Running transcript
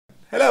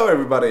Hello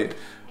everybody!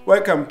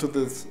 Welcome to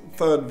this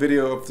third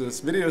video of this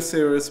video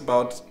series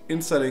about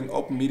installing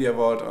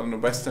OpenMediaVault on the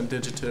Western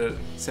Digital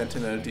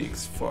Sentinel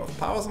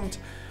DX4000.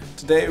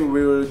 Today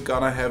we're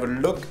gonna have a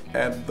look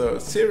at the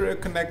serial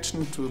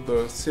connection to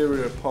the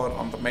serial port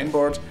on the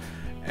mainboard,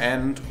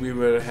 and we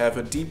will have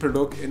a deeper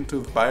look into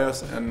the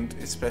BIOS and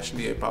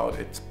especially about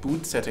its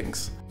boot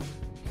settings.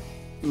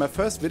 In my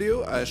first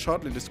video I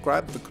shortly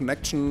described the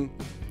connection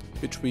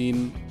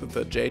between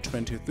the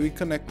J23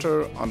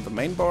 connector on the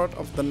mainboard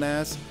of the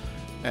NAS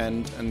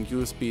and an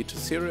USB to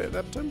serial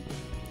adapter.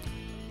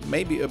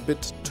 Maybe a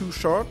bit too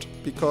short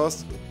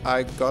because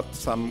I got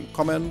some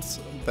comments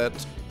that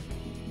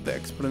the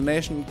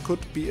explanation could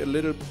be a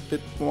little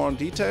bit more in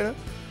detail,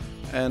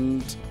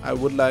 and I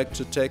would like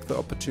to take the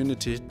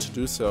opportunity to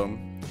do so.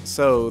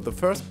 So the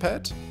first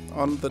pad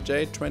on the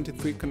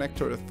J23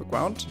 connector is the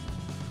ground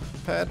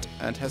pad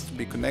and has to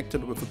be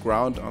connected with the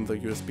ground on the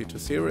USB to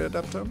serial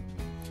adapter.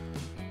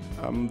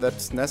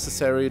 That's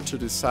necessary to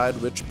decide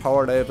which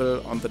power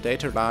level on the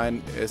data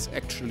line is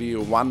actually a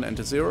 1 and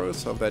a 0,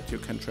 so that you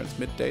can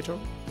transmit data.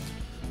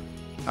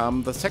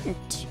 The second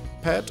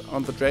pad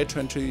on the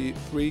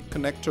J23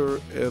 connector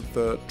is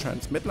the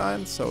transmit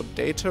line, so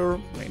data,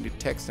 mainly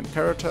text and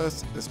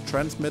characters, is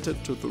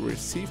transmitted to the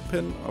receive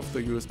pin of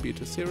the USB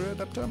to serial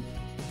adapter.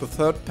 The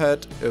third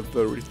pad is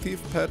the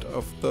receive pad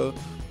of the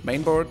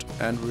mainboard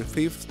and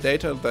receives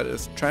data that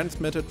is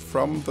transmitted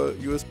from the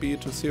USB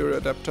to serial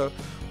adapter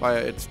via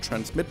its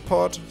transmit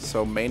port,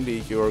 so mainly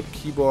your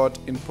keyboard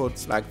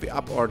inputs like the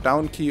up or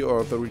down key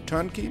or the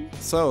return key.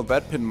 So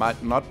that pin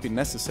might not be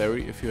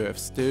necessary if you have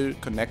still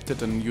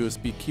connected an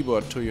USB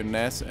keyboard to your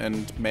NAS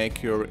and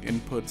make your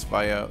inputs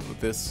via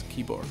this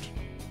keyboard.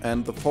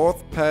 And the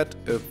fourth pad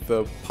is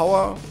the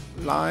power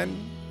line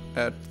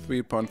at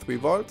 3.3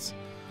 volts.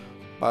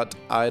 But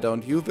I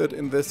don't use it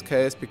in this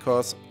case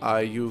because I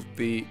use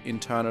the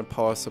internal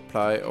power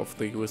supply of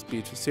the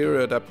USB to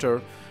serial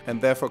adapter and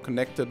therefore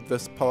connected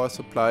this power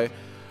supply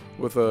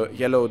with a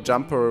yellow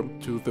jumper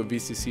to the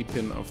VCC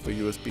pin of the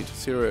USB to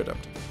serial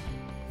adapter.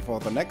 For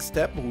the next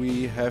step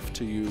we have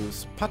to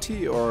use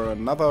PuTTY or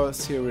another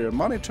serial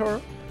monitor.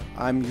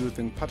 I'm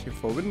using PuTTY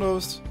for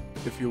Windows.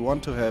 If you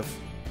want to have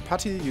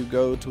PuTTY, you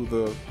go to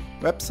the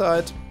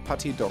website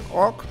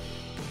putty.org.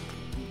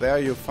 There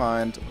you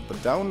find the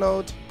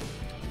download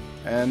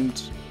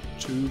and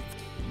choose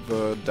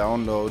the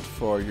download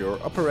for your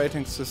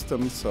operating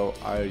system, so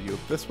I'll use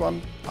this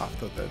one.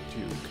 After that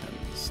you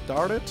can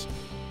start it.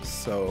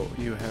 So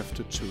you have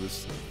to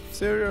choose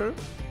serial.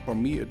 For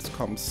me it's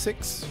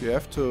COM6. You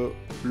have to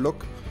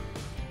look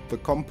the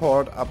COM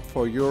port up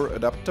for your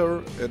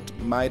adapter. It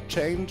might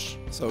change,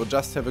 so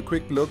just have a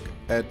quick look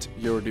at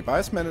your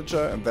device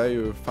manager and there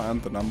you will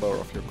find the number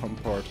of your COM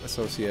port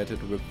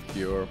associated with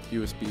your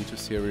USB to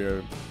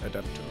serial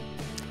adapter.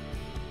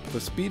 The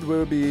speed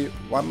will be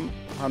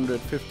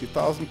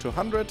 150,000 to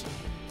 100,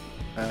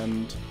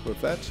 and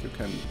with that you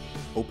can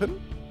open,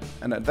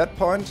 and at that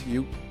point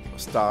you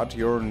start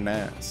your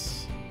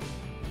NAS.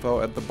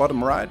 So at the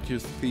bottom right you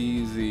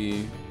see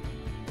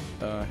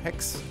the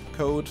hex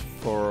code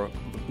for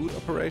the boot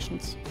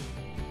operations,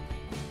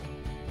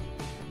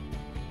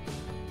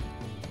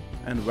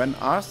 and when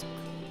asked,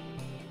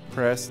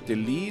 press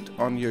delete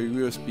on your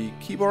USB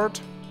keyboard.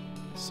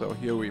 So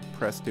here we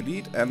press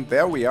delete and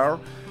there we are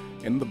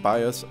in the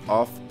BIOS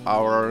of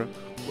our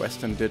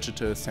Western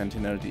Digital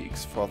Sentinel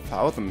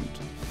DX4000.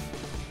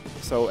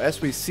 So as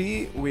we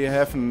see, we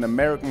have an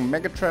American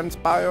Megatrends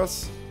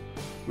BIOS,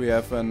 we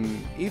have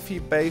an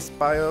UEFI based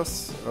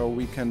BIOS,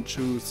 we can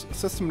choose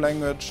system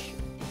language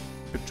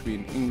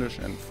between English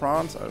and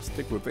France. I'll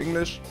stick with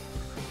English.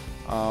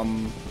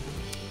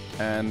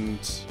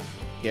 And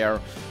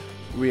here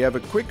we have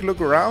a quick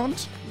look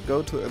around,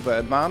 go to the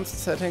advanced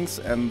settings,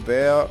 and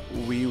there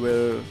we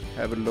will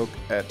have a look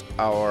at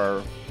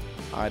our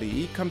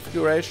Ide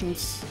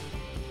Configurations.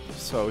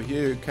 So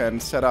here you can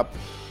set up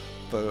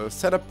the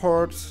setup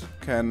ports,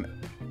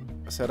 can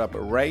set up a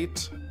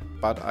RAID,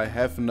 but I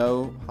have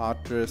no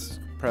hard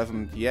disk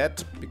present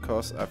yet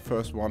because I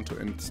first want to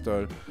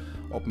install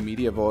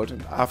OpenMediaVault,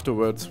 and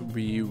afterwards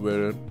we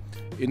will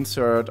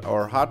insert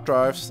our hard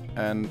drives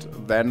and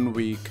then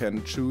we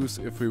can choose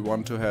if we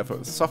want to have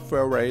a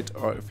software RAID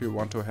or if we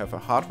want to have a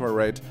hardware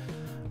RAID.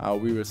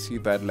 We will see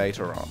that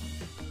later on.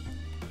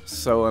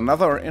 So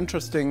another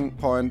interesting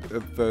point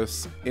is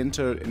this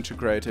Intel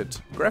integrated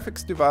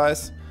graphics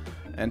device,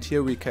 and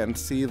here we can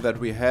see that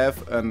we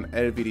have an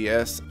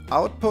LVDS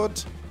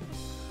output,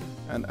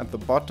 and at the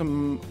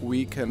bottom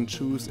we can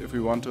choose if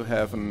we want to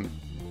have an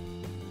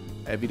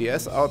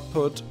LVDS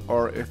output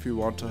or if we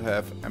want to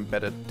have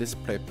embedded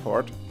display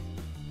port.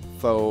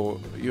 So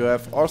you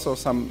have also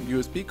some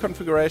USB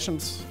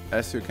configurations.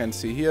 As you can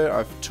see here, I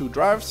have two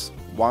drives,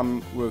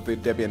 one with the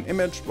Debian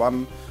image,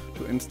 one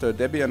to install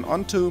Debian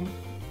onto,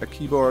 a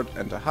keyboard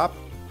and a hub,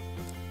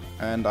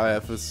 and I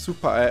have a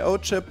Super I/O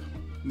chip.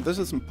 This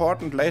is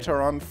important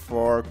later on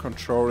for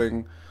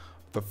controlling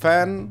the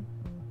fan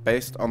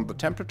based on the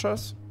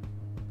temperatures.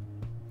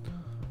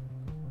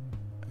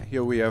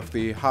 Here we have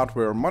the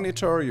hardware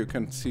monitor. You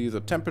can see the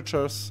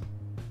temperatures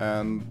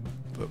and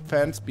the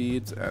fan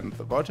speeds and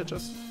the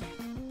voltages.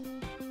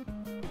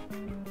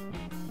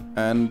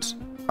 And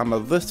under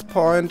this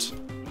point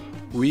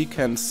we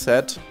can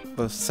set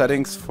the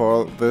settings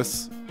for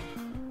this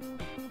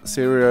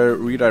serial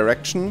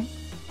redirection,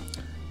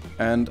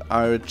 and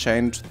I'll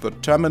change the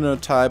terminal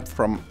type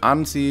from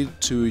ANSI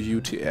to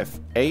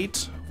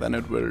UTF-8, then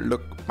it will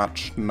look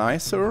much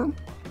nicer.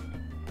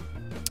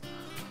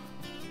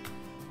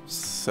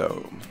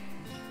 So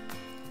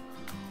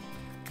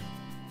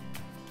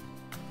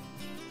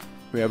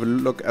we have a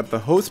look at the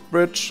host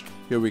bridge.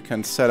 Here we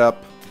can set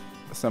up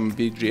some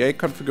VGA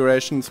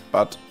configurations,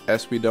 but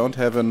as we don't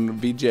have a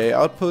VGA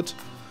output,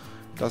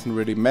 it doesn't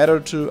really matter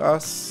to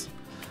us.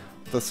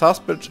 The source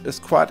bridge is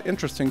quite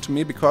interesting to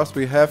me because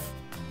we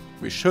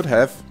should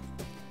have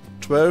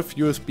 12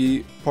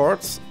 USB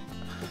ports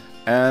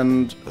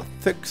and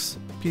 6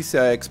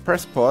 PCI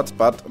Express ports,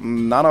 but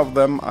none of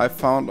them I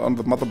found on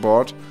the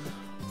motherboard.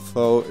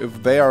 So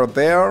if they are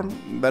there,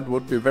 that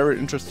would be very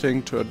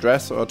interesting to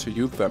address or to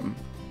use them.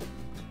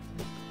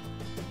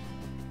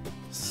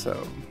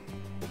 So,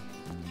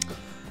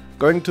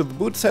 going to the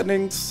boot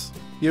settings,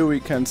 here we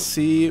can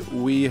see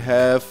we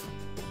have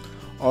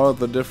all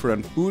the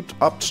different boot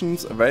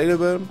options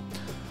available.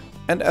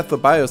 And as the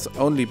BIOS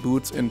only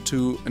boots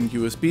into a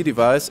USB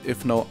device,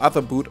 if no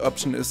other boot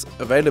option is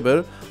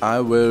available, I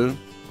will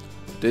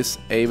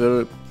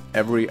disable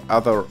every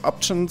other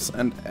options.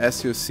 And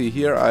as you see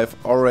here, I've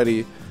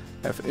already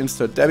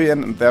installed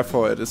Debian, and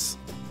therefore it is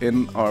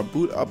in our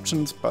boot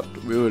options, but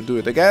we will do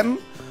it again.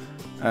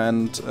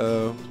 And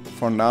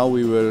for now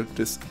we will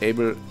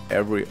disable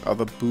every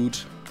other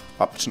boot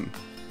option.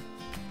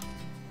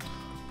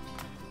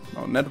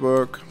 No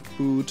network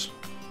boot,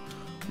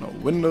 no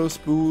Windows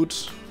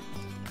boot,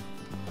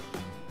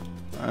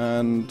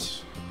 and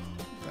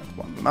that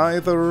one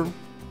neither.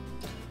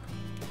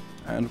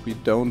 And we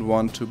don't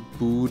want to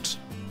boot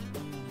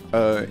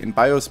in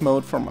BIOS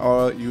mode from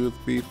our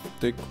USB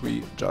stick,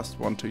 we just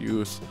want to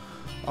use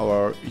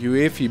our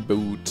UEFI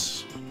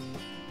boot.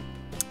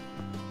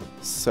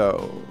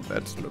 So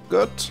that's look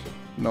good.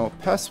 No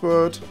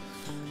password.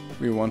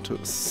 We want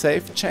to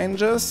save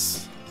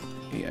changes.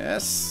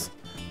 Yes.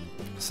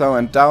 So,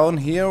 and down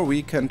here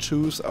we can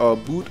choose our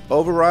boot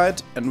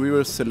override, and we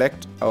will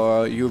select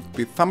our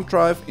USB thumb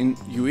drive in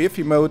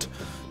UEFI mode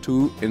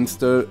to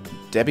install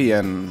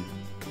Debian.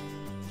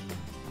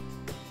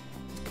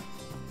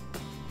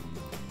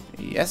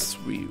 Yes,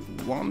 we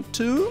want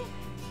to.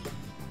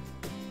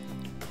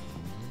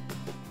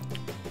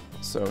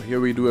 So here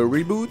we do a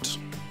reboot.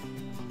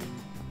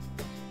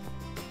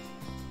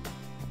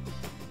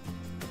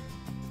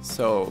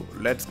 So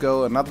let's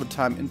go another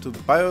time into the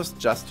BIOS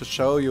just to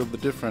show you the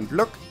different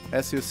look.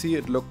 As you see,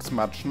 it looks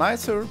much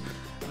nicer,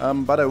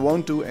 but I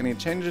won't do any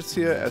changes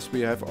here as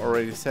we have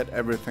already set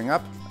everything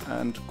up,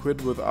 and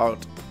quit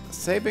without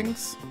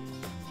savings.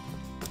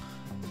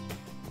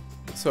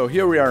 So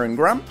here we are in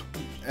Grump.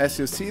 As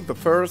you see, the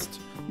first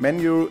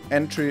menu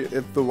entry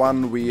is the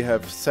one we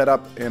have set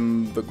up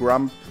in the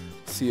Grump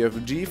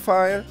CFG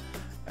file,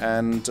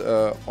 and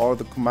all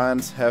the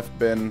commands have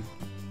been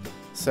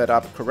set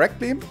up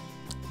correctly.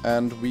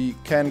 And we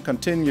can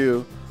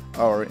continue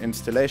our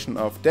installation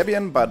of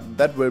Debian, but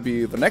that will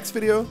be the next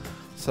video.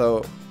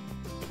 So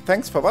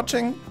thanks for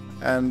watching,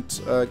 and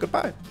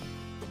goodbye.